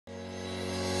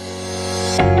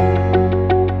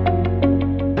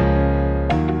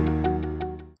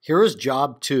Here is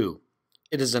job 2.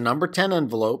 It is a number 10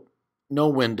 envelope, no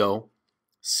window,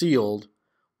 sealed,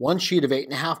 one sheet of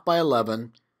 8.5 by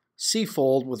 11,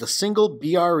 C-fold with a single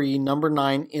BRE number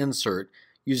 9 insert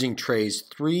using trays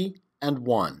 3 and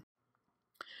 1.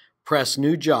 Press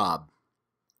New Job.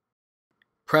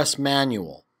 Press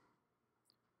Manual.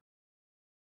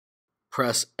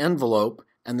 Press Envelope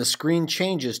and the screen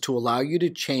changes to allow you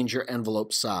to change your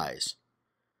envelope size.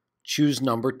 Choose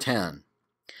number 10.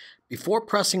 Before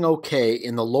pressing OK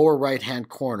in the lower right-hand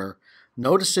corner,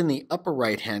 notice in the upper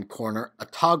right-hand corner a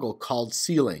toggle called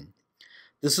Sealing.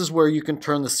 This is where you can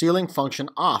turn the sealing function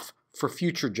off for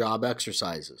future job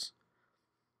exercises.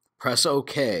 Press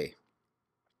OK.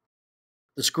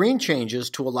 The screen changes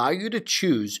to allow you to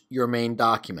choose your main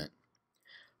document.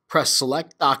 Press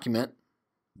Select Document,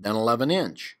 then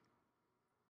 11-inch.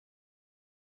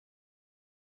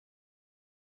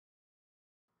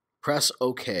 Press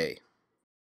OK.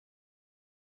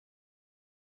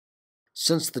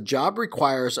 Since the job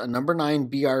requires a number 9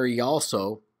 BRE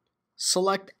also,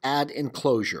 select Add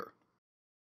Enclosure.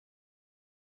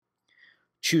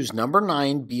 Choose number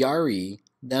 9 BRE,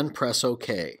 then press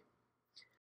OK.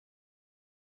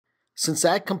 Since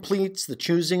that completes the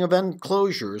choosing of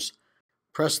enclosures,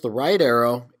 press the right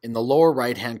arrow in the lower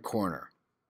right-hand corner.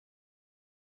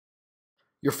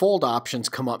 Your fold options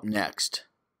come up next.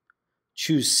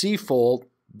 Choose C-fold,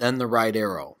 then the right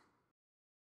arrow.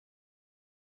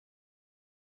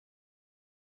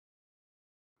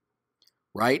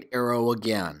 Right arrow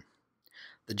again.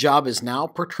 The job is now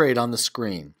portrayed on the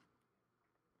screen.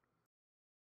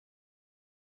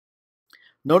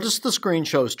 Notice the screen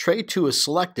shows tray 2 is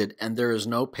selected and there is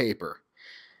no paper.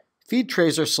 Feed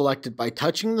trays are selected by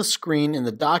touching the screen in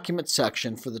the document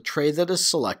section for the tray that is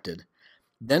selected,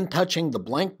 then touching the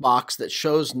blank box that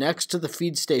shows next to the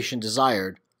feed station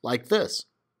desired, like this.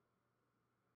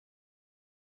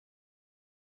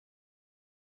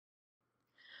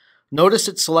 Notice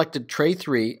it selected tray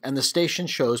 3 and the station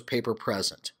shows paper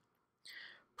present.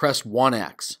 Press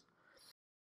 1X.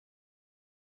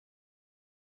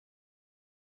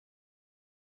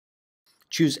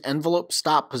 Choose Envelope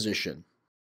Stop Position.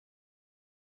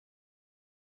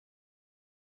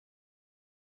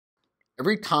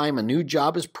 Every time a new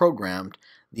job is programmed,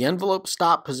 the envelope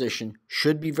stop position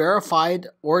should be verified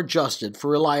or adjusted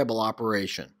for reliable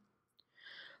operation.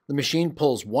 The machine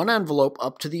pulls one envelope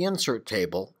up to the insert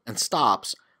table and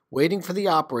stops, waiting for the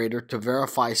operator to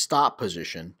verify stop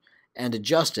position and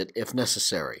adjust it if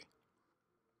necessary.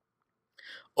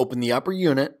 Open the upper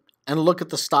unit and look at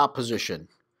the stop position.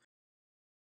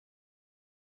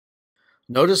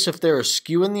 Notice if there is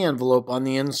skew in the envelope on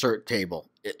the insert table.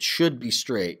 It should be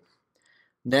straight.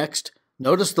 Next,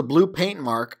 notice the blue paint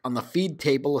mark on the feed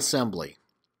table assembly.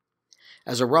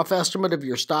 As a rough estimate of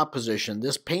your stop position,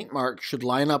 this paint mark should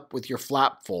line up with your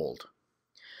flap fold.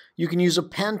 You can use a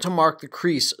pen to mark the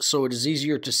crease so it is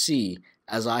easier to see,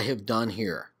 as I have done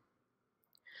here.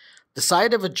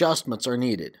 Decide if adjustments are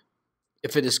needed.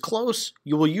 If it is close,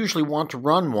 you will usually want to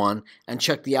run one and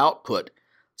check the output,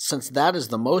 since that is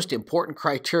the most important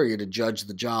criteria to judge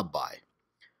the job by.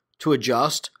 To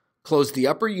adjust, close the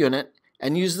upper unit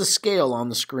and use the scale on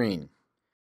the screen.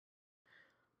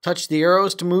 Touch the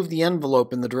arrows to move the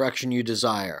envelope in the direction you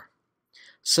desire.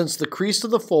 Since the crease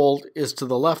of the fold is to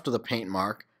the left of the paint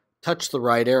mark, touch the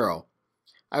right arrow.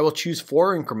 I will choose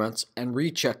 4 increments and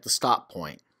recheck the stop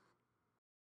point.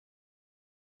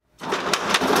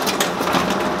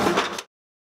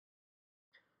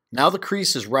 Now the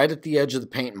crease is right at the edge of the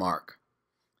paint mark.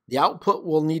 The output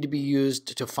will need to be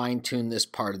used to fine-tune this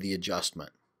part of the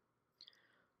adjustment.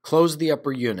 Close the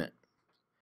upper unit.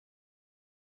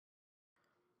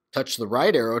 Touch the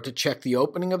right arrow to check the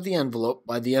opening of the envelope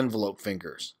by the envelope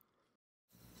fingers.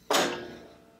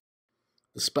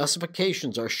 The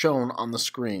specifications are shown on the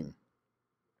screen.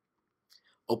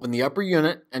 Open the upper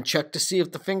unit and check to see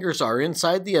if the fingers are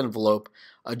inside the envelope,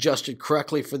 adjusted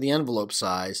correctly for the envelope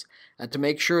size, and to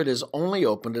make sure it is only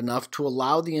opened enough to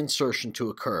allow the insertion to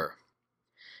occur.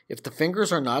 If the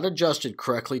fingers are not adjusted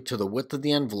correctly to the width of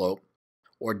the envelope,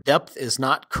 or depth is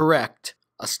not correct,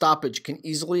 a stoppage can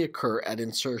easily occur at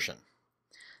insertion.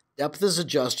 Depth is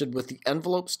adjusted with the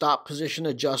envelope stop position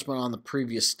adjustment on the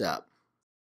previous step.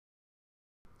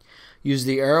 Use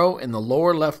the arrow in the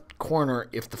lower left corner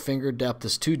if the finger depth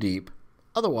is too deep,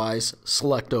 otherwise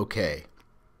select OK.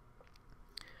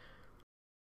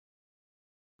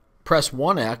 Press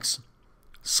 1X,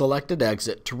 selected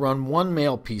exit to run one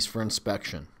mail piece for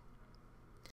inspection.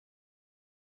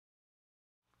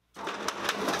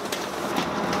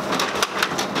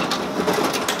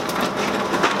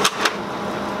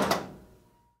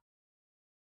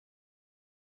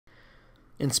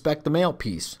 Inspect the mail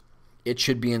piece. It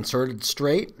should be inserted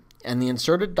straight, and the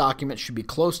inserted document should be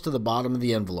close to the bottom of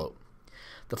the envelope.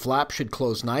 The flap should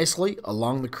close nicely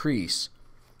along the crease.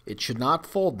 It should not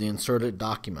fold the inserted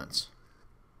documents.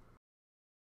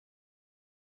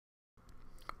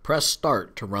 Press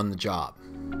Start to run the job.